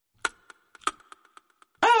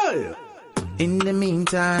In the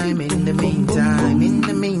meantime, in the meantime, in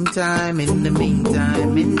the meantime, in the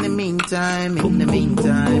meantime, in the meantime, in the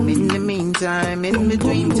meantime, in the meantime, in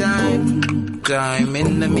between time,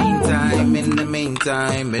 in the meantime, in the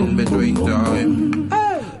meantime, in between time,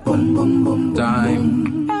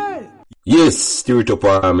 time. Yes, stir it up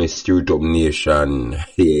army, stir it up nation. Yeah,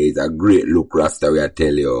 it's a great look, Rasta, I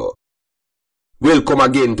tell you. Welcome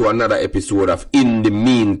again to another episode of In the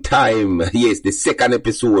Meantime. Yes, the second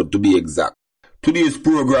episode to be exact. Today's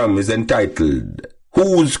program is entitled,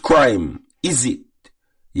 Whose Crime Is It?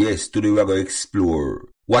 Yes, today we are going to explore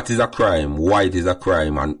what is a crime, why it is a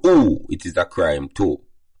crime, and who it is a crime to.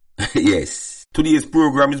 Yes. Today's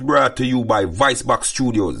program is brought to you by Vicebox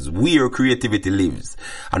Studios, where creativity lives,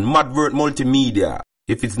 and Madvert Multimedia.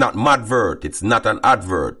 If it's not Madvert, it's not an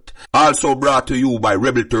advert. Also brought to you by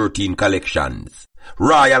Rebel 13 Collections.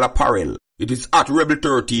 Royal Apparel. It is at Rebel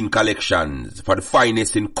 13 Collections for the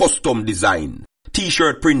finest in custom design,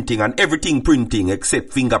 t-shirt printing and everything printing except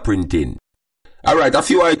fingerprinting. Alright, a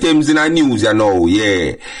few items in our news, you know,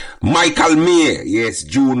 yeah. Michael May. Yes,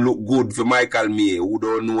 June look good for Michael May. Who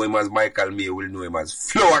don't know him as Michael May will know him as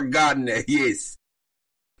Flower Gardener, yes.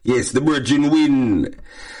 Yes, the Virgin win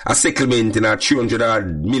a settlement in a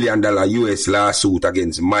 $300 million US lawsuit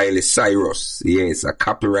against Miley Cyrus. Yes, a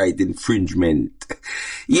copyright infringement.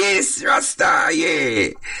 Yes, Rasta, yeah.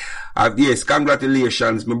 Yes,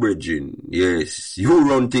 congratulations, my Virgin. Yes, you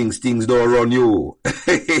run things, things don't run you.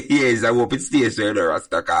 Yes, I hope it stays so,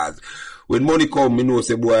 Rasta, cause when money come, me know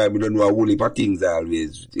say, boy, me don't know a whole heap of things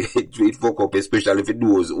always. It fuck up, especially if it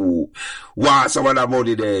knows who want some of that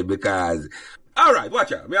money there, because alright,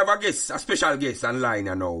 watch out. We have a guest, a special guest online,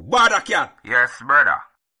 you know. Bada Cat. Yes, brother.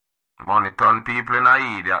 Money turn people in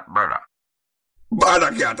a idiot, brother.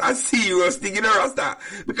 Bada Cat, a serious thing in the Rasta.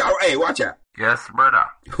 Because, hey, watch out. Yes, brother.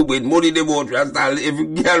 With money they won't Rasta, every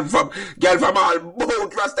girl from all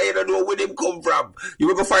boat Rasta, you don't know where them come from. You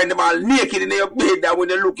will go find them all naked in their bed, and when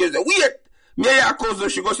they look, you say, wait, me and your cousin,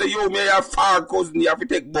 she go say, yo, me and your far cousin, you have to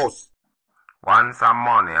take bus. Want some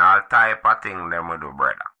money, all type of thing them we do,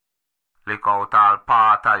 brother. Lick out all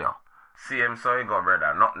part of you. Same so you go,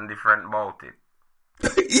 brother. Nothing different about it.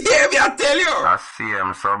 Yeah, me I tell you. That's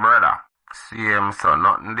same so, brother. Same so.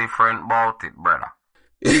 Nothing different about it, brother.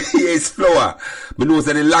 Yes, Flower. Me know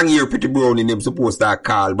say the long hair pretty brown in them supposed to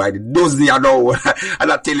call by the dozen you know.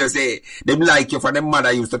 And I tell you, say, them like you for them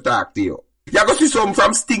mother used to talk to you. You go see some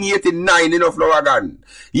from Sting 89 in Flower Gun.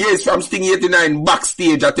 Yes, from Sting 89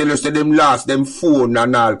 backstage I tell you, say them lost them phone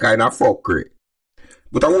and all kind of fuckery.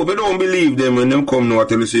 But I hope you don't believe them when them come now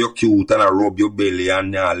tell you say you're cute and I rub your belly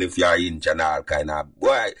and all lift your inch and all kind of.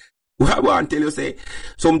 Boy, I want to tell you say,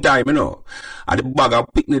 sometime, you know, at the bag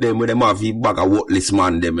of picnic them with them have the bag of worthless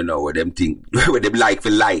man them, you know, where them think, where them like for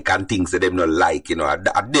like and things that them not like, you know,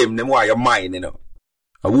 at them why your mind, you know.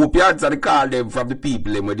 I hope you answer the call them from the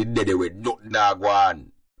people them where they dead with nothing that go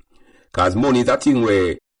on. Cause money is a thing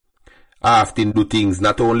where often do things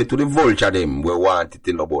not only to the vulture them where want it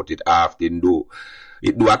to know about it, often do.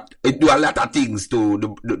 It do a lot of things to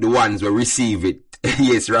the ones who receive it.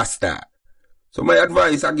 Yes, Rasta. So my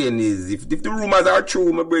advice again is, if the rumors are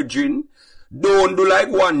true, my brethren, don't do like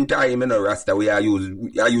one time, you know, Rasta, where I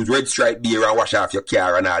use red stripe beer and wash off your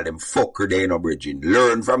car and all them fucker there, you know, brethren.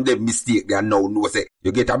 Learn from them mistake they now know, say,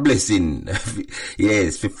 you get a blessing.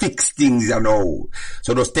 Yes, to fix things, you know.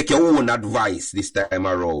 So just take your own advice this time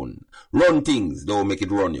around. Run things, don't make it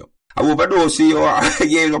run you. I hope I don't see you,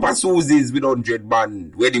 yeah, up a Susie's with 100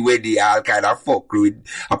 man, weddy, all kind of fuck with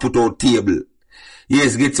a put out table.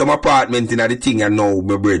 Yes, get some apartment in the thing and now,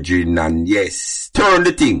 my brethren, and yes, turn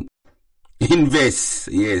the thing. Invest,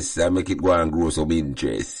 yes, I make it go and grow some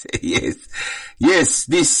interest. Yes,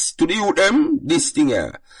 this, to the youth, this thing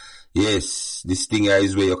here. Yes, this thing here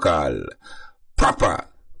is what you call proper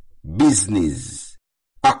business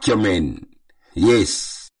acumen.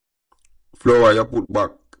 Yes. Flower, you put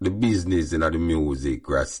back the business in the music,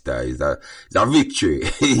 Rasta, is a victory.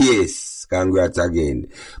 Yes, congrats again.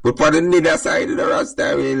 But for the other side of the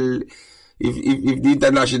Rasta, well, if the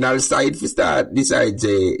international side decide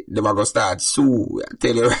say they are gonna start sue, I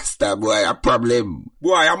tell you Rasta boy a problem.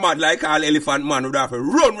 Boy, I'm mad like all elephant man would have to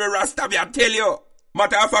run with Rasta, I tell you.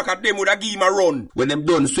 Matter of fact, them would have give him a run. When them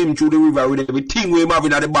done swim through the river with everything we have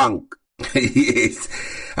in at the bank. Yes.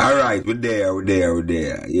 Alright, we're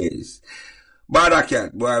there, yes.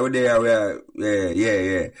 Badacat, boy, we're there,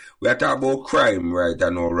 yeah. We are talking about crime, right, I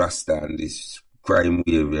know Rasta and this crime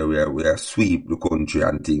wave where we are sweep the country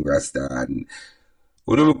and thing, Rasta, and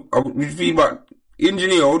what do we feel about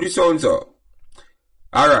engineer, how do you sound so?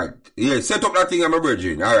 Alright, yeah, set up that thing, I'm a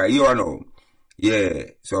virgin, alright, you know. Yeah,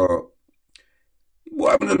 so Boy,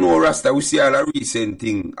 I don't know, Rasta. We see all a recent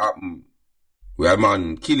thing happen. Where a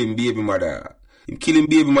man killing baby mother. Him killing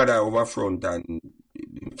baby mother over front and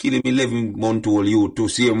him killing 11-month-old youth too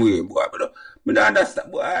same way. Boy, I don't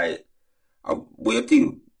understand. Boy, what you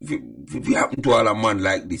think if it happen to all a man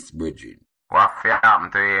like this, brethren? What happen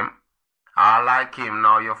to him? I like him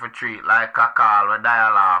now, you have to treat like a call with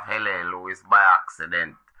dial off Helen Lewis by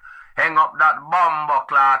accident. Hang up that bumbo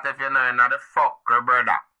cloth if you know you're not the fucker,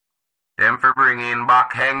 brother. Them for bringing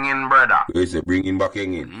back hanging, brother. You say bringing back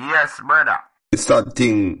hanging? Yes, brother. The sad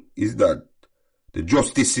thing is that the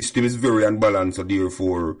justice system is very unbalanced, so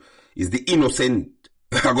therefore is the innocent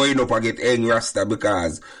are going up and get hang Rasta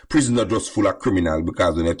because prison are just full of criminal,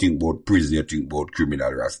 because when you think about prison, you think about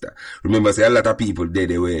criminal Rasta. Remember, say a lot of people dead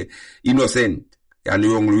they were innocent. And the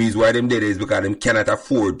only reason why them dead is because them cannot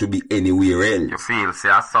afford to be anywhere else. You feel,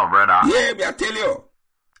 say so, brother? Yeah, me I tell you.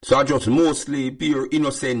 So I just mostly pure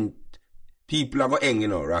innocent people are going to hang, you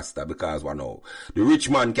know, Rasta, because the rich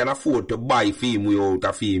man can afford to buy fame without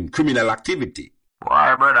a fame criminal activity.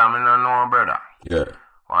 Why, brother? I don't know, brother. Yeah.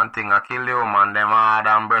 One thing I kill the woman, them hard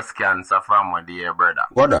and breast cancer from my dear brother.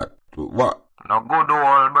 What that? What? No good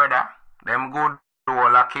old brother. Them good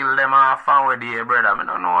old I kill them off from my dear brother. I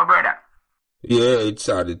don't know, brother. Yeah, it's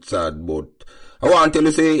sad, but I want to tell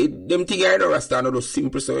you, say, them things are not Rasta, not those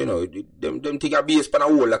simple, so, you know, them things are based on a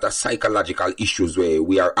whole lot of psychological issues where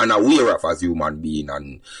we are unaware of as human beings,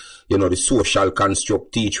 and, you know, the social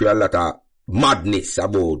construct teach we a lot of madness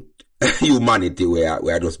about humanity where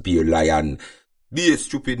I just be a lie and be a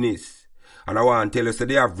stupidness. And I want to tell you, so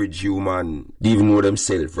the average human, they even know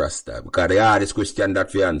themselves, Rasta. Because the hardest question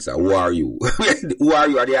that we answer, who are you? Who are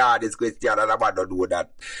you are the hardest question, and I don't do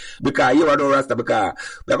that. Because you are no Rasta, because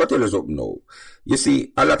I'm going to tell you something now. You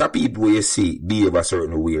see, a lot of people you see behave a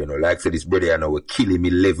certain way, you know, like say this brother, you know, we kill him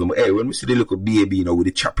 11. Hey, when we see the little baby, you know, with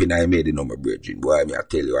the chopping I made, you know, my brethren, boy, me I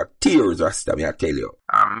tell you, tears, Rasta, me I tell you.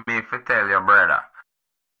 And me if I tell you, brother,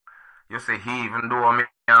 you see, he even though me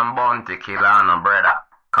and Bounty kill on a brother,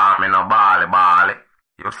 call me no bally.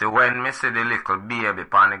 You see, when me see the little baby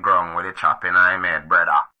on the ground with the chopping I made,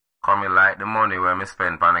 brother, come me like the money when me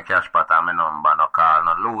spend on the cash pot and me number no call,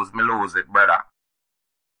 no lose it, brother.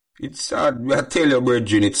 It's sad, I tell you,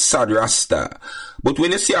 brethren, it's sad, Rasta. But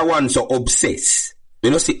when you see a one so obsessed,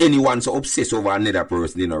 when you see anyone so obsessed over another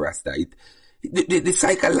person, you know, Rasta, the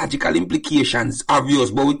psychological implications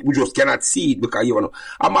obvious, but we just cannot see it because, you know,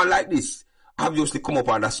 a man like this obviously come up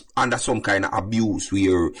under some kind of abuse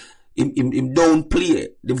where him don't play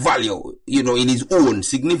the value, you know, in his own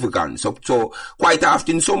significance. So quite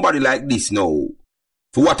often somebody like this now,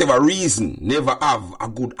 for whatever reason, never have a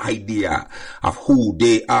good idea of who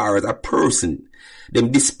they are as a person.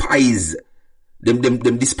 Them despise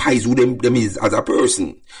who them is as a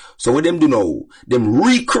person. So what them do now, them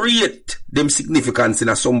recreate them significance in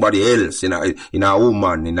a somebody else, in a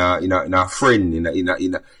woman, in a friend,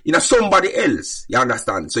 in a somebody else. You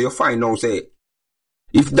understand? So you find now, say,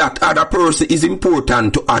 if that other person is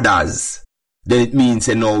important to others, then it means,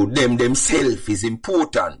 you know, them themselves is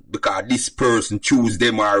important because this person choose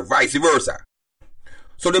them or vice versa.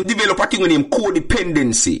 So them develop a thing with them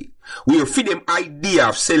codependency, where for them idea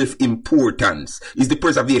of self-importance is the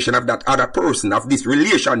preservation of that other person, of this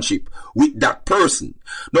relationship with that person.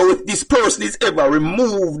 Now if this person is ever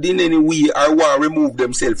removed in any way or want to remove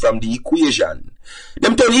themselves from the equation,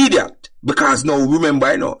 them turn idiot. Because now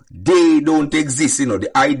remember, you know, they don't exist, you know,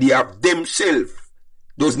 the idea of themselves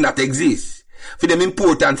does not exist. For them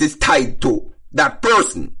importance is tied to that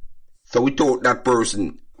person. So without that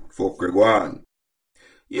person, fuck, go on.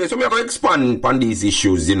 Yeah, so I'm going to expand on these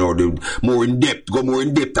issues, you know, go more in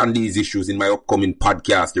depth on these issues in my upcoming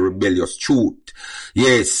podcast, The Rebellious Truth.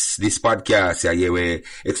 Yes, this podcast, yeah, we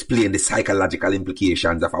explain the psychological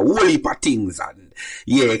implications of a whole heap of things and,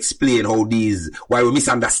 yeah, explain why we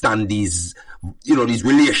misunderstand these, you know, these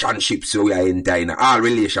relationships so we are in all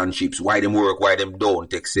relationships, why them work, why them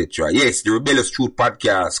don't, etc. Yes, the Rebellious Truth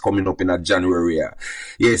podcast coming up in January.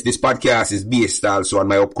 Yes, this podcast is based also on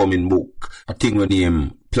my upcoming book, a thing with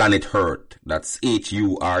name Planet Hurt. That's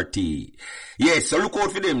Hurt. Yes, so look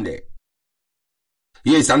out for them there.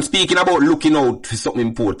 Yes, I'm speaking about looking out for something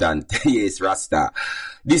important. Yes, Rasta.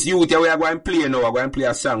 This youth we are going to play now. We're going to play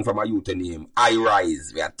a song from a youth name, I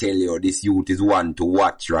Rise. We are tell you, this youth is one to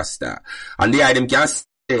watch, Rasta. And the item can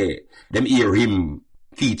say, them hear him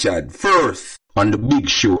featured first on the big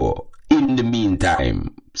show. In the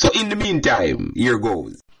meantime. So in the meantime, here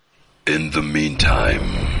goes. In the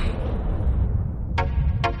meantime.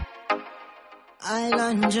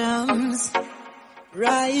 Island drums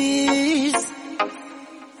rise.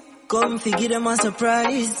 Come figure them a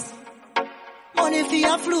surprise. Money Money for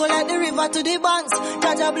your flow like the river to the banks.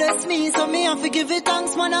 Jaja bless me, so me have to give it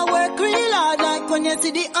thanks. Man, I work real hard like when you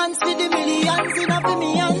see the ants with the millions in up in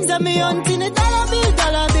me hands. And me hunting a dollar bill,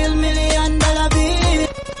 $1 million bill.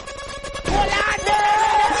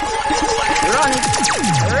 Run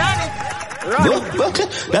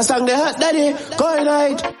it. That song they hot, daddy. Going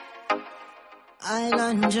right.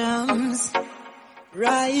 Island drums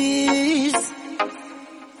rise.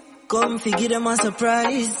 Come figure them a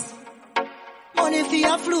surprise. Money for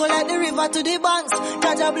your flow like the river to the banks.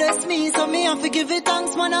 Jaja bless me, so me have to give it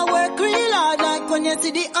thanks. Man, I work real hard like when you see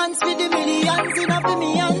the ants with the millions in up in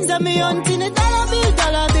me hands. And me hunting a $1 bill,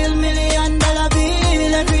 $1 million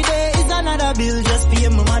bill. Every day is another bill, just pay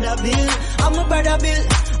my mother bill. I'm a brother bill,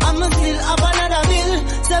 I'ma still have another bill.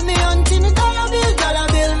 Send me hunting a $1 bill,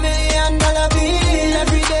 $1 million bill.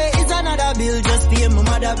 Every day is another bill, just pay my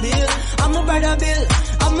mother bill. I'm a brother bill,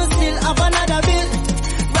 I'ma still have another bill.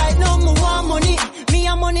 Right now me want money, me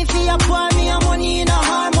a money for your poor, me a money in a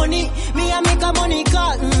harmony. Me a make a money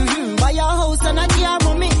call, buy a house and a car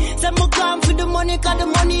for me. Say me come for the money, cause the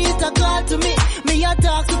money is a call to me. Me a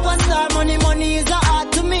talk superstar, money is a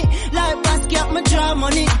art to me. Like basket, me draw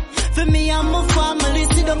money. For me and my family,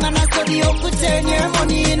 sit down and I study how to turn your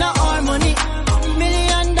money in a harmony. $1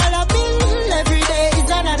 million bill, every day is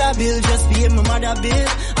another bill. Just pay my mother bill,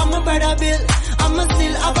 I'm a brother bill, I'ma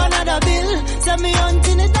still have another bill. Send me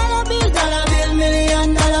hunting a $1 bill, $1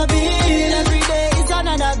 million bill. Every day is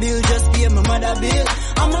another bill, just pay my mother bill,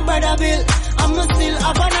 I'm a brother bill, I'ma still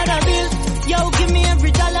have another bill. Yo, give me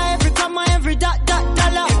every dollar, every comma, every dot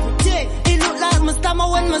dollar. It look like my stammer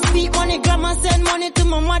when my speak money. Grandma send money to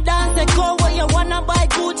my mother and say, go where you wanna buy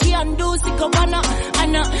Gucci and do Cabana.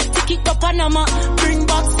 And ticket to Panama, bring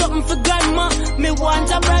back something for grandma. Me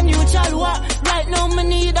want a brand new chalwa. Right now me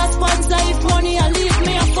need a sponsor. If money I leave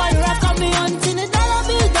me a fun rock. And me hunting a $1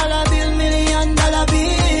 bill, $1 million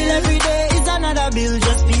bill. Every day is another bill,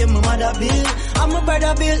 just pay my mother bill. I'm a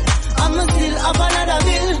brother bill, I'ma still have another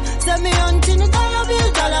bill. Send me hunting a $1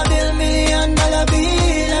 bill, $1 million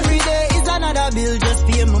bill. Every day is another bill, just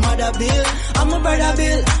pay my mother bill. I'm a brother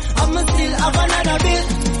bill, I'ma still have another bill.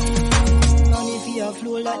 Money for your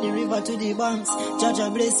flow like the river to the banks. Jaja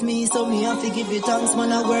bless me, so me have to give it thanks.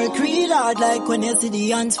 Man, I work real hard like when you see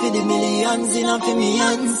the ants for the millions in up in me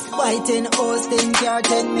hands. Buy 10 house, 10 car,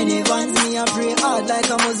 10 minivans. Me I pray hard like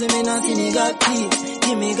a Muslim in a synagogue. Please,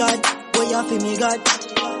 give me God, what you for me God.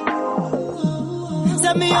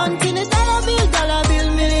 Send me hunting a $1 bill,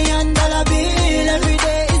 $1 million bill. Every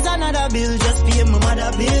day is another bill, just pay my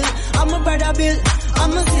mother bill. I'm a brother bill,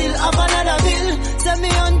 I'ma still have another bill. Send me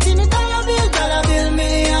hunting a $1 bill, $1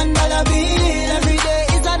 million bill. Every day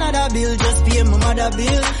is another bill, just pay my mother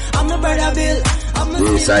bill. I'm a brother bill.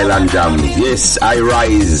 Yes, Island Jam. Yes, I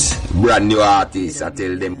rise. Brand new artists. I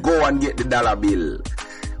tell them, go and get the $1 bill.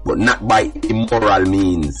 But not by immoral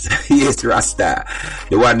means. Yes, Rasta.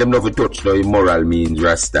 They want them not to touch no immoral means,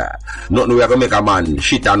 Rasta. Nothing we are going to make a man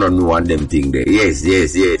shit and not know on them thing there. Yes.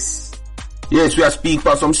 Yes, we are speaking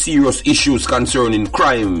for some serious issues concerning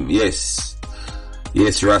crime. Yes,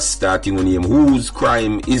 Rasta. Thing on him. Whose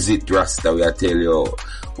crime is it, Rasta? We are tell you.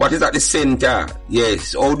 What is at the center?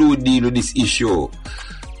 Yes, how do we deal with this issue?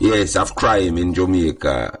 Yes, of crime in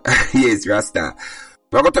Jamaica. Yes, Rasta.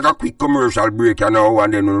 We're going to take a quick commercial break now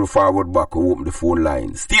and then we'll forward back and open the phone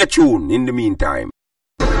line. Stay tuned in the meantime.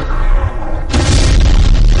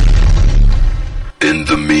 In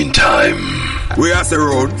the meantime, we are the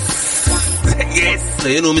road. Yes,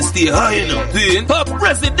 you know me stay high enough. See, for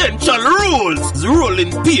presidential rules.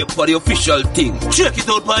 Rolling paper, the official thing. Check it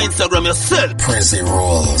out by Instagram yourself. Prezi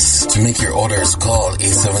rules. To make your orders, call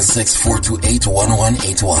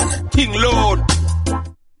 876-428-1181. King Lord.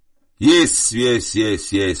 Yes.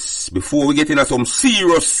 Before we get into some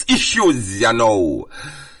serious issues, you know.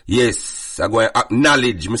 Yes, I'm going to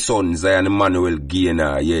acknowledge my son, Zion Emmanuel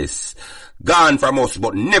Gaynor. Yes. Gone from us,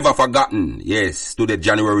 but never forgotten. Yes, today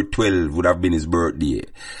January 12 would have been his birthday.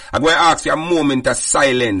 I'm going to ask for a moment of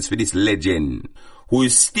silence for this legend, who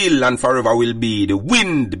is still and forever will be the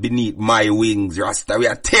wind beneath my wings, Rasta. We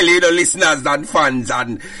are telling the listeners and fans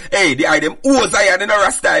and, hey, the item, oh Zion in the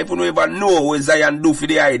Rasta, if you don't even know what Zion do for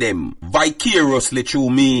the item, vicariously through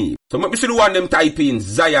me. So let me see the one them type in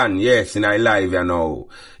Zion, yes, in our live, you know,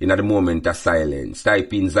 in the moment of silence.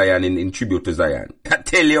 Type in Zion in tribute to Zion. I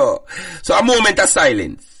tell you. So a moment of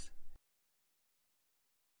silence.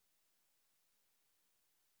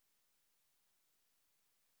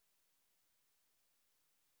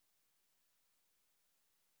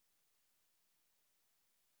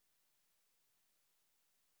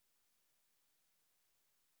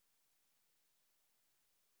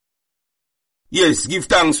 Yes, give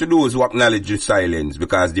thanks to those who acknowledge your silence,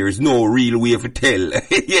 because there is no real way to tell.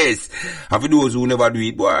 Yes. And for those who never do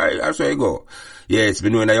it, boy, that's how you go. Yes,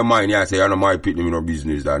 but knowing in your mind, you say, you're not my pitney, no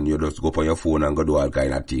business, and you just go up on your phone and go do all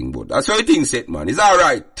kind of thing. But that's how you think set, man. It's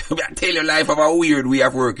alright. I tell you, life have a weird way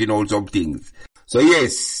of working out some things. So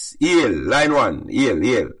yes, Yale, line 1,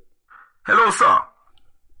 Yale. Hello, sir.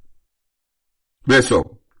 Bless up.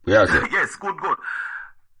 Yeah, sir. Yes, good.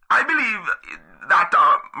 I believe that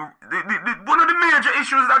one of the major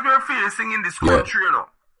issues that we're facing in this country, you know,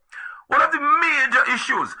 one of the major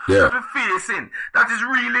issues that we're facing that is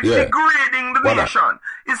really degrading the nation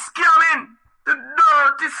is scamming. The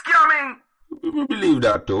dirty scamming. We believe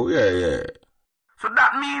that too, yeah. So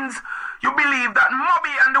that means you believe that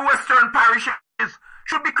Moby and the Western parishes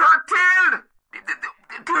should be curtailed.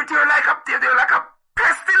 They're like a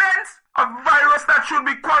pestilence, a virus that should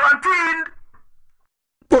be quarantined.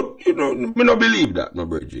 But, you know, me not believe that, no,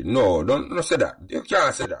 Bridget. No, don't say that. You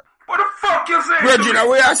can't say that. What the fuck you say? Bridget, now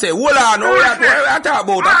what I say? Hold on, what I talk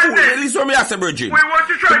about? Listen to me, I say, Bridget.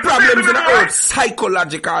 The problems in the earth,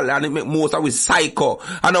 psychological, and it make most of it psycho.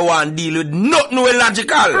 And I want to deal with nothing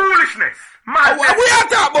illogical. Foolishness. What I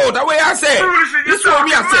talk about? What I say? Listen to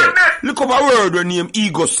me, I say. Look up a word we name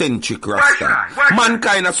egocentric, Rasta.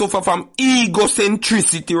 Mankind suffer from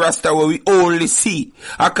egocentricity, Rasta, where we only see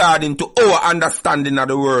according to our understanding of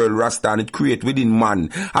the world, Rasta, and it creates within man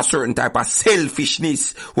a certain type of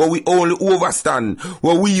selfishness where we only overstand,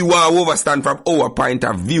 where we want to overstand from our point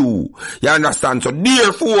of view. You understand? So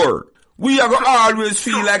therefore, we are going to always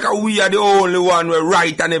feel like we are the only one who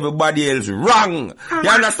right and everybody else wrong. You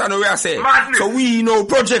understand what I say? Madness. So we know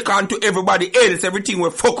project on to everybody else, everything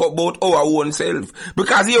we fuck up about our own self.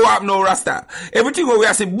 Because you have no Rasta. Everything we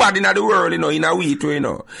are saying bad in the world, you know, in a way too, you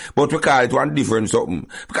know. But we call it one different something.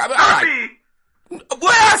 Because, alright.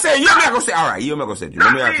 What I say, you may go say, alright, you may go say,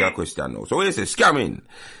 let me ask you a question now. So what you say, scamming?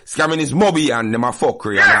 Scamming is Moby and them a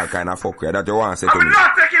fuckery and all kind of fuckery that you want to say to me. I'm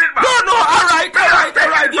not taking it back. No,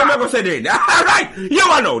 alright, you may go say then. Alright, you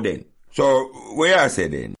want to know then. So, what I say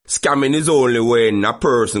then? Scamming is only when a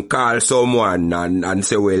person calls someone and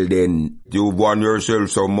say, well then, you won yourself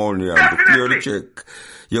some money and to clear the check.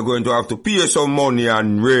 You're going to have to pay some money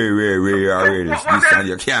and this and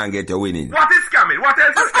you can't get your winning. What is scamming? What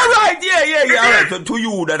else is scamming? Alright, yeah. Alright, so to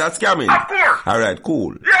you that's scamming. Of course. Alright,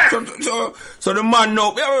 cool. Yes. So the man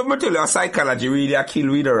now, I'm going to tell you, psychology really a kill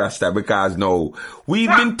with the Rasta because now we've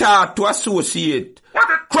been taught to associate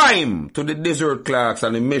crime to the desert clerks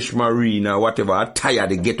and the mesh marine or whatever attire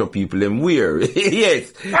the ghetto people them wear.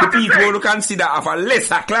 Yes. The people who consider of a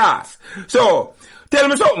lesser class. So, tell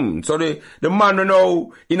me something. So the man you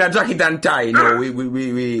know in a jacket and tie, you know,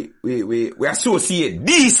 we associate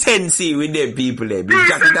decency with them people there. The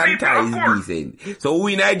jacket and tie is decent. So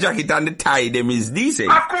we in a jacket and the tie them is decent.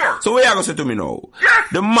 Of course. So what you gonna say to me now? Yes.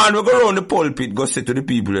 The man will go around the pulpit, go say to the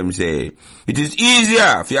people them say, it is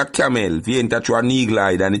easier for a camel if you enter through an eagle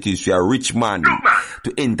eye than it is for a rich man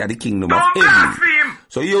to enter the kingdom of heaven. Blaspheme.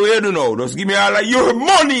 So you hear know, just give me all of your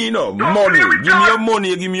money, you know, money. Give me your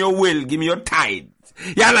money, give me your will, give me your tithe.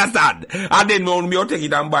 You understand? And then me take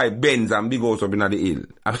it and buy Benz and big house up in the hill.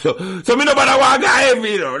 So me no bother want to go heaven,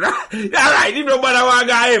 you know. Alright, you no bother want to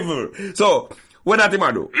go heaven. So, what that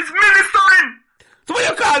him do? It's ministering. So what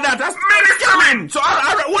you call that? That's ministering. So,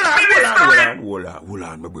 hold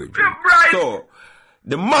on, my brother. Right. So,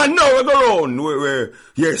 the man now we go around where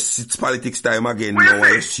yes, it's politics time again. Now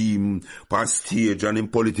I see him on stage and in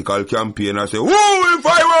political campaign I say, oh, if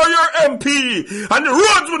I were your MP and the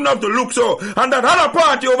roads wouldn't have to look so, and that other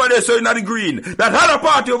party over there so in the green, that other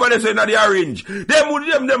party over there so in the orange,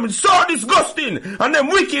 them so disgusting and them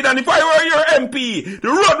wicked, and if I were your MP, the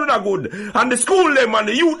road would have good, and the school them and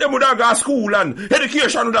the youth them would have got school and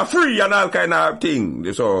education would have free and all kind of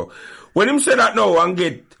thing. So when him say that now and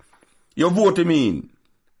get your vote him in,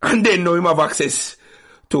 and then now him have access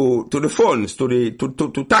to the funds,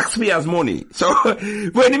 to taxpayers' money. So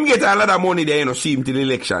when him get a lot of money there, you know, see him till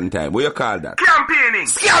election time. What you call that? Campaigning.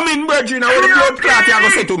 Scamming, virgin. What the blood clot you gonna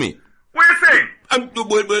say to me? What you saying?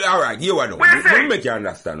 Alright, you know. Let me make you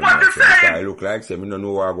understand. What you saying? I look like, say, me don't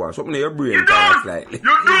know what I want. Something in your brain. You don't. Slightly. You do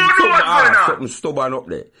know what's going on. Something stubborn up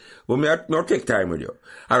there. But me not take time with you.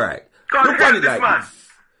 Alright. Look at it like this.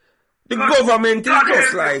 The government is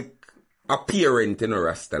just like a parent in a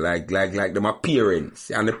Rasta, like them are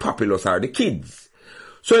parents, and the populace are the kids.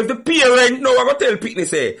 So if the parent now I go tell Pickney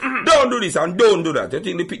say, don't do this and don't do that. You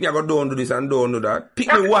think the Pickney I go don't do this and don't do that?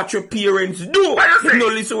 Pickney watch your parents do. You no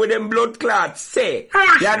listen with them blood clots say.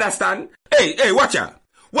 You understand? Hey, watch out.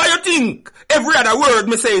 Why you think every other word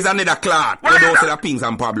me say is another clot? You don't say the pings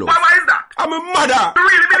and Pablo. Why is that? I'm a mother. You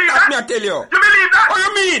really believe that? Me I tell you. You believe that? What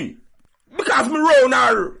you mean? Because me round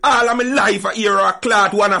her all of my life I hear her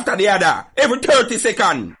clot one after the other. Every 30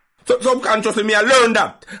 seconds. So subconsciously me I learn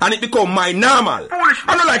that. And it become my normal.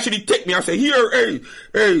 I don't like she take me and say, here,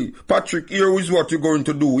 hey, Patrick, here is what you're going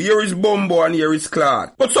to do. Here is Bumbo and here is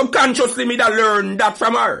Clot. But subconsciously me that learn that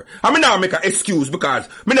from her. I mean now make an excuse because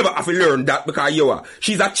me never have to learn that because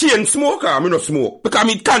she's a chain smoker. Me no smoke. Because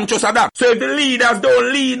me conscious of that. So if the leaders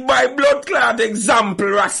don't lead by blood clot example,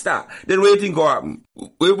 Rasta, then where you think will happen?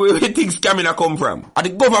 Where things coming to come from? Are the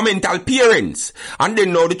governmental parents and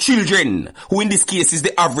then now the children, who in this case is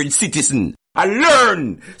the average citizen. I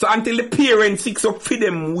learn. So until the parents fix up for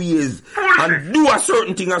them ways and do a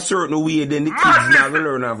certain thing a certain way, then the kids now will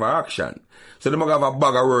learn have action. So they might have a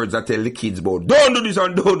bag of words that tell the kids about don't do this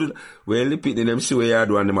and don't do that. Well, the people them see what you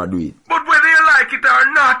do and them do it. But whether you like it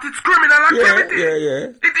or not, it's criminal activity.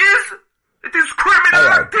 Yeah. It is. It is criminal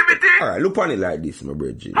activity. Alright, look on it like this, my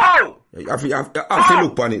brother. How? You have to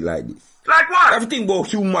look on it like this. Like what? Everything about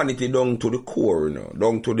humanity down to the core,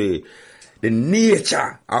 down to the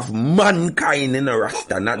nature of mankind in a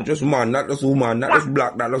Rasta. Not just man, not just woman, not just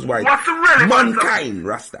black, not just white. What's the relevance? Mankind,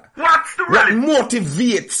 Rasta. What's the relevance? What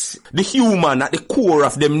motivates the human at the core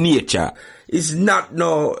of them nature is not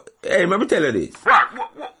hey, let me tell you this.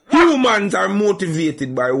 What? Humans are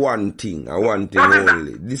motivated by one thing and one thing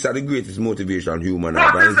only. These are the greatest motivation human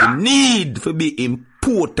have. And it's the need for be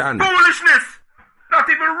important. Foolishness! Not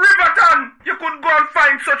even Riverton, you could go and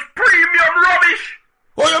find such premium rubbish.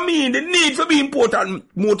 What you mean? The need for be important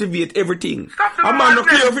motivate everything. A man don't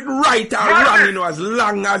care if it right or wrong, as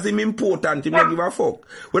long as him important, he don't give a fuck.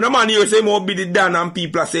 When a man here say him will be the Dan and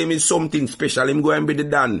people are saying it's something special, him go and be the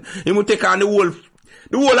Dan. He will take on the whole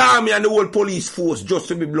army and the whole police force just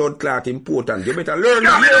to be blood clot important. You better learn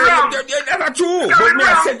that. That's true. But me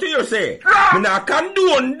I said to you, me not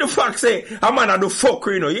condone the fact say a man do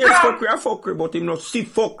fuckery, Yes, fuckery, but him not see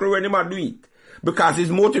fuckery when him a do it. Because his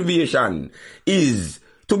motivation is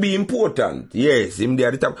to be important. Yes, him there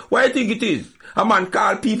at the top. Why you think it is? A man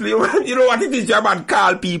call people, you know what it is? A man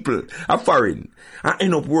call people a foreign and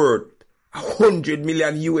end up worth 100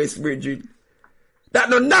 million US Virgin. That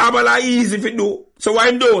not normal or easy if you do. So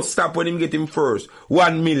why don't stop when him get him first?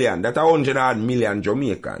 1 million, that 100 million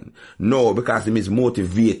Jamaican. No, because him is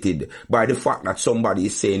motivated by the fact that somebody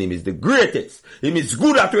is saying him is the greatest. Him is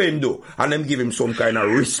good at what him do. And them give him some kind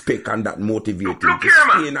of respect and that motivate him to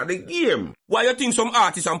stay at the game. Why you think some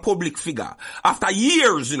artists and public figure, after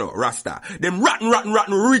years, Rasta, them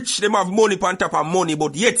rotten rich, them have money on top of money,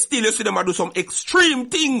 but yet still you see them do some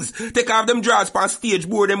extreme things. Take off them draws on stage,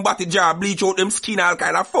 board them body jar, bleach out them skin, all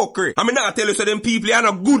kind of fuckery. I mean, I tell you so them people are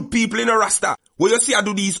not good people in a Rasta. Where you see I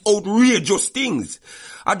do these outrageous things.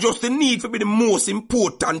 I just the need to be the most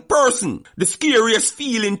important person. The scariest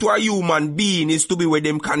feeling to a human being is to be where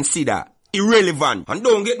them consider irrelevant. And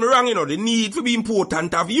don't get me wrong, the need to be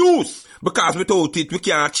important have use. Because without it, we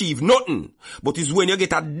can't achieve nothing. But it's when you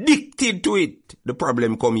get addicted to it, the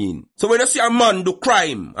problem come in. So when you see a man do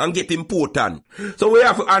crime and get important, so we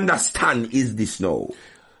have to understand is this now.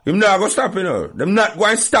 Them not going to stop, Them not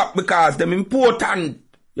going to stop because them important.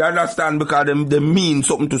 You understand? Because them mean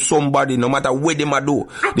something to somebody, no matter what them do.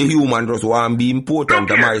 The human just want to be important.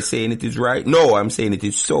 Am I saying it is right? No, I'm saying it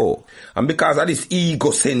is so. And because of this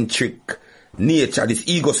egocentric nature, this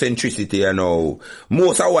egocentricity,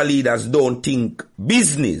 most of our leaders don't think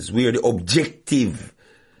business, where the objective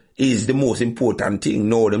is the most important thing.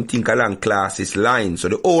 No, them think along classes lines. So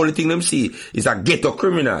the only thing them see is a ghetto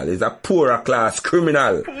criminal, is a poorer class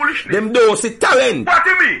criminal. Foolishness. Them don't see talent. What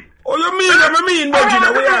do you mean? Oh, you mean,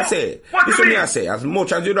 Virginia, what I say? Listen me I say, as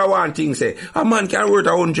much as you don't want things, say, a man can worth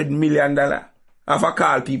 $100 million. If I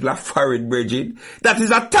call people a foreign Bridget, that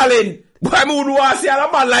is a talent. But I would want to see a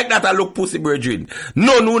man like that and look pussy Bridget.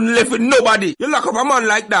 None wouldn't left with nobody. You lock up a man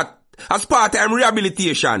like that as part-time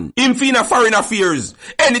rehabilitation. Him in foreign affairs.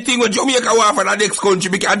 Anything with Jamaica want for the next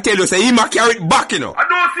country, we can tell you, say, he might carry it back, I don't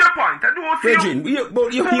see your point. I don't see Virgin,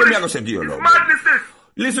 you hear me, I go say to you now. Madness.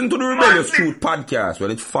 Listen to the Rebellious Truth podcast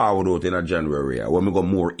when it's forward out in January, when we go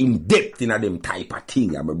more in-depth in them type of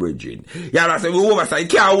thing, I'm a bridging. Yeah, I say, we oversight, you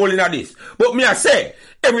can't hold in this. But me I say,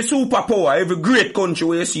 every superpower, every great country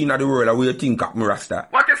where you see in the world, where you think of me Rasta.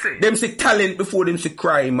 What you say? Them say talent before them say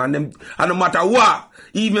crime, and no matter what,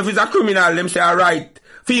 even if it's a criminal, them say, alright,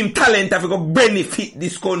 for him talent, if he go benefit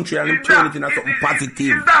this country and them turn it into something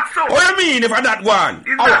positive. Is that so? What do you mean if I that one?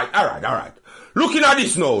 Alright. Looking at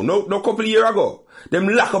this now, no couple of years ago, them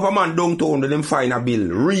lock up a man downtown, them find a bill,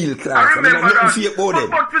 real class. I mean, nothing fake about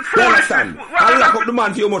them. You understand? And lock up the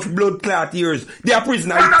man for how much blood clot years. They are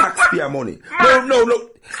prisoner with taxpayer money. No.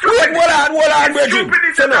 Hold on,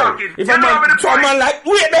 Bridget. So now, if a man like,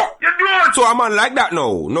 wait no. So a man like that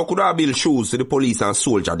now, no could have build shoes to the police and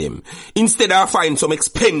soldier them. Instead I find some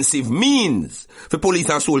expensive means for police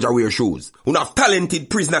and soldier wear shoes. We have talented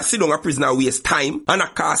prisoners sit down a prisoner waste time and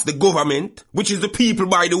cost the government, which is the people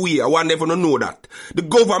by the way. I want never to know that. The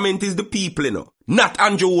government is the people, you know. Not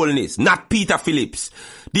Andrew Holness, not Peter Phillips.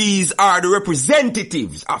 These are the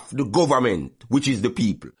representatives of the government, which is the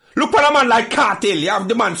people. Look at a man like Cartel, you have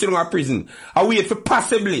the man sitting in prison. I wait for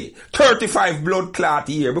possibly 35 blood clot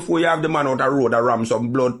here before you have the man out the road that ram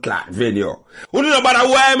some blood clot video. You know about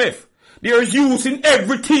the YMF? There is use in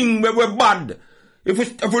everything where we're bad. If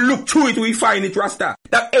we look through it, we find it, Rasta.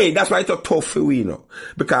 That's why it's a tough for we, you know.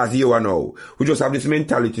 Because you and now, we just have this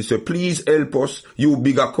mentality, so please help us, you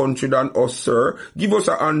bigger country than us, sir. Give us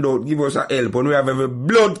a handout, give us a help. And we have every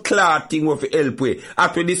blood clot thing of help with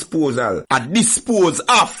at your disposal. At dispose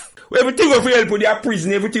of. Everything of help with their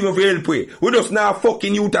prison, everything of help with. We just now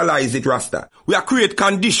fucking utilize it, Rasta. We are create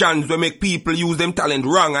conditions to make people use them talent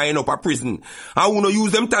wrong and end up a prison. And we don't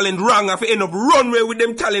use them talent wrong and end up runway with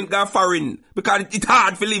them talent go foreign. Because it's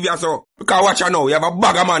hard to live yourself. Because watch out now, you have a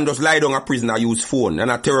bag of man just lie down a prison and use phone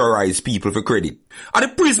and terrorize people for credit. And the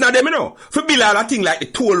prisoner them, you know, for build all a thing like the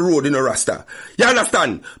toll road in a Rasta. You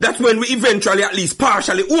understand? That's when we eventually at least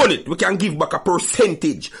partially own it. We can give back a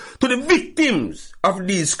percentage to the victims of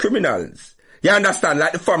these criminals. You understand?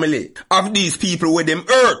 Like the family of these people where them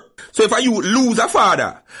hurt. So if you lose a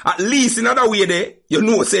father, at least in another way there, you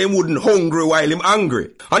know say him wouldn't hungry while him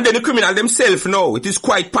angry. And then the criminal themselves know, it is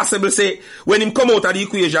quite possible say, when him come out of the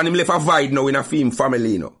equation, him left a void now in a film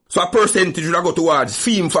family, you know. So a percentage would go towards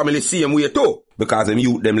film family same way too. Because them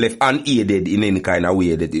youth them left unaided in any kind of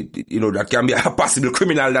way that that can be a possible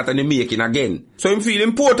criminal that they making again. So him feel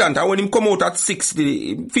important, and when him come out at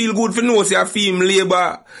 60, him feel good for know say a film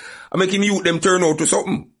labor and make him youth them turn out to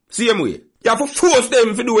something. Same way. You have to force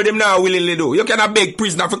them to do what them now willingly do. You cannot beg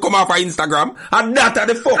prisoner to come off of Instagram, and that are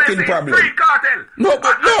the fucking problem. Free cartel. Hold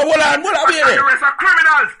on, the rest are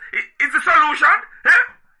criminals. It's the solution, eh?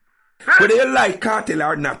 Whether you like cartel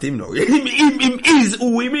or not, him no. Him is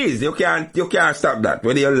who him is. You can't stop that,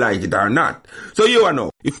 whether you like it or not. So you know,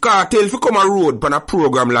 if cartel if come a road on a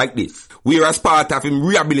program like this, we are as part of him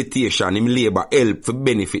rehabilitation, him labor help to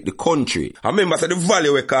benefit the country. I remember the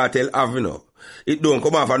value where cartel have, you know. It don't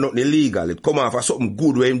come off of nothing illegal. It come off of something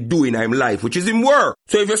good where him doing in him life, which is him work.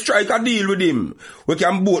 So if you strike a deal with him, we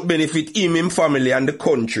can both benefit him family, and the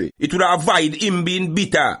country. It would avoid him being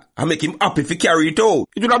bitter and make him happy to carry it out.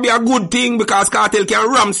 It would be a good thing because cartel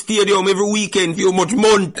can ram stadium every weekend for much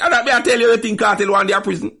month. And that be I tell you everything cartel want their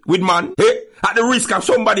prison with man. Hey? At the risk of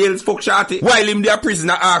somebody else fuck shorty. While him their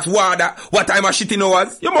prisoner asks Wada what time of shitting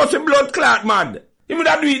hours. You must be blood clot mad. You would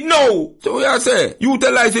have do it now. So what I say,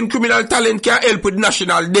 utilizing criminal talent can help with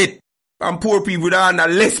national debt. And poor people that are under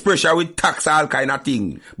less pressure with tax, all kind of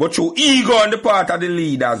thing. But through ego on the part of the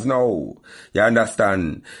leaders now. You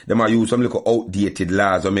understand? They might use some little outdated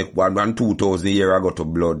laws or make 1,000 and 2,000 a year ago to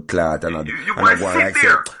blood clot. And you want to sit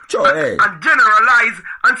there and generalize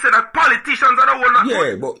and say that politicians are the one that...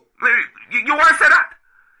 Yeah, but... You want to say that?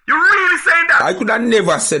 You really saying that? I could have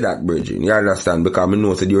never said that, Virgin. You understand? Because I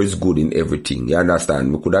know that there is good in everything. You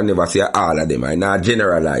understand? We could have never say all of them. I not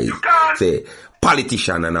generalize. Say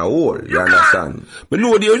politician and a whole. You understand? But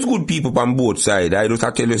no, there is good people on both sides. I just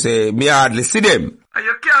have to tell you, say, me hardly see them. And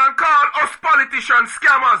you can't call us politicians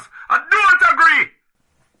scammers. I don't agree.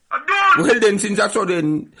 I don't. Well then, since that's so,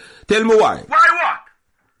 then tell me why. Why what?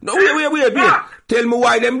 No, wait. Tell me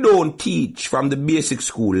why them don't teach from the basic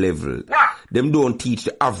school level. What? Them don't teach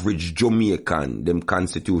the average Jamaican them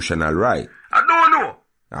constitutional right. I don't know.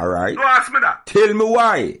 Alright? Don't ask me that. Tell me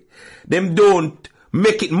why. Them don't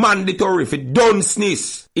make it mandatory for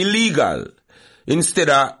dunceness, illegal, instead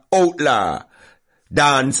of outlaw,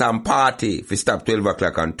 dance and party if you stop 12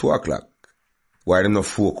 o'clock and 2 o'clock. Why them not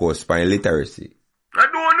focus on literacy? I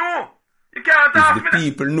don't know. You can't ask me that. If the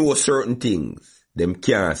people know certain things, them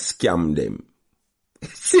can't scam them.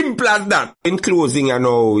 Simple as that. In closing, I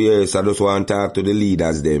know, yes, I just want to talk to the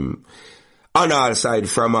leaders, them. On all side,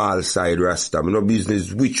 from all side, Rasta. Me no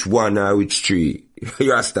business which one or which tree.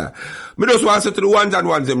 Rasta. Me just want to say to the ones and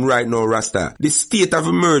ones them right now, Rasta. The state of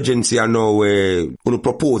emergency, I know, gonna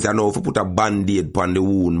propose, I know, if you put a band-aid upon the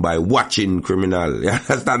wound by watching criminal. You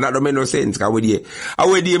understand? That don't make no sense. Cause with you,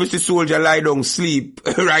 Mr. Soldier lie down sleep,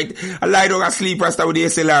 right? I lie down asleep, Rasta, with the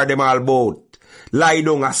SLR, them all bout. Lie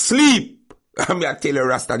down asleep. I mean, I tell you,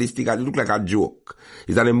 Rasta, this thing, it look like a joke.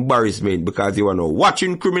 It's an embarrassment because you know,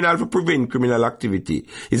 watching criminal to prevent criminal activity.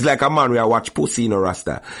 It's like a man where watch pussy in a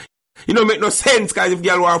Rasta. You know, make no sense, guys. If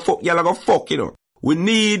y'all want to fuck, y'all go fuck, you know. We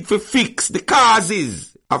need to fix the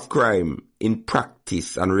causes. of crime in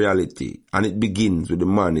practice and reality, and it begins with the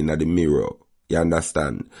man in the mirror. You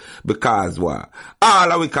understand? Because what?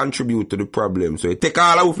 All of we contribute to the problem. So you take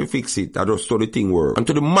all of we fix it. I just saw the thing work. And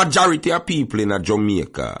to the majority of people in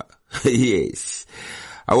Jamaica, yes,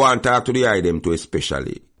 I want to talk to the item too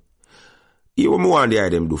especially. Even more want the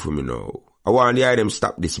item do for me now. I want the item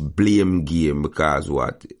stop this blame game because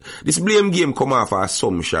what? This blame game come off of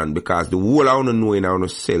assumption because the whole I want to know in our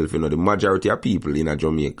self, the majority of people in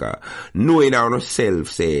Jamaica, knowing our self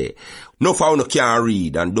say, enough of who can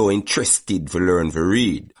read and don't interested to learn to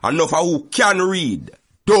read. Enough of who can read,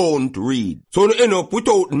 don't read. So you end up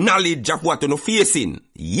without knowledge of what you're facing,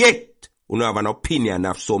 yet you have an opinion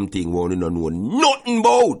of something you don't know nothing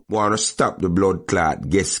about. Want to stop the blood clot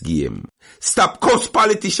guess game. Stop cuss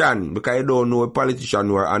politician because you don't know a politician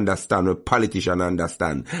who understand what politician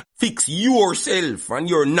understand. Fix yourself and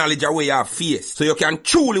your knowledge away your face so you can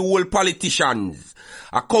truly hold politicians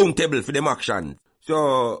accountable for them actions.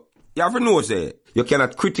 So you have to know, say, you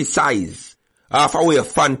cannot criticize halfway you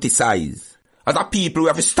fantasize. As a people, we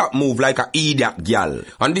have to stop move like an idiot girl.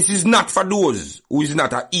 And this is not for those who is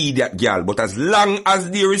not an idiot girl. But as long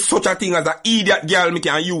as there is such a thing as an idiot girl, we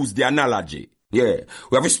can use the analogy. Yeah.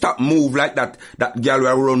 We have to stop move like that girl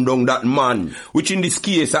will run down that man. Which in this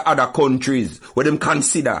case are other countries where them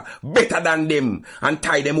consider better than them and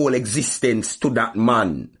tie them whole existence to that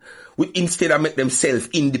man. We instead of make themselves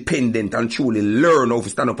independent and truly learn how to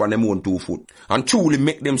stand up on them own 2 foot. And truly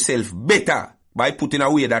make themselves better. By putting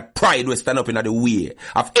away that pride will stand up in the way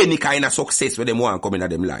of any kind of success where them want come in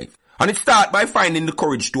them life. And it start by finding the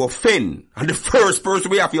courage to offend. And the first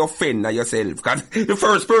person we have to offend are yourself. Because the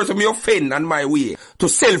first person we offend on my way to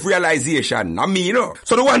self-realization. I mean,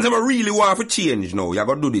 So the ones that really want to change now, you're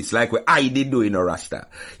going to do this like what I did do in a Rasta.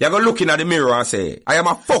 You're going to look in the mirror and say, I am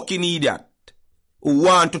a fucking idiot who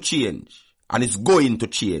want to change. And it's going to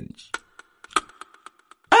change.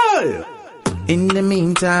 Hey! In the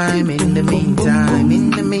meantime, in the meantime,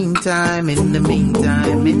 in the meantime, in the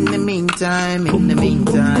meantime, in the meantime, in the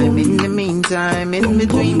meantime, in the meantime, in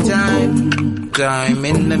between time, time,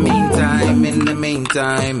 in the meantime, in the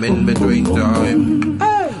meantime, in between time,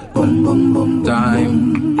 boom, boom, boom,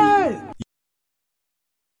 time.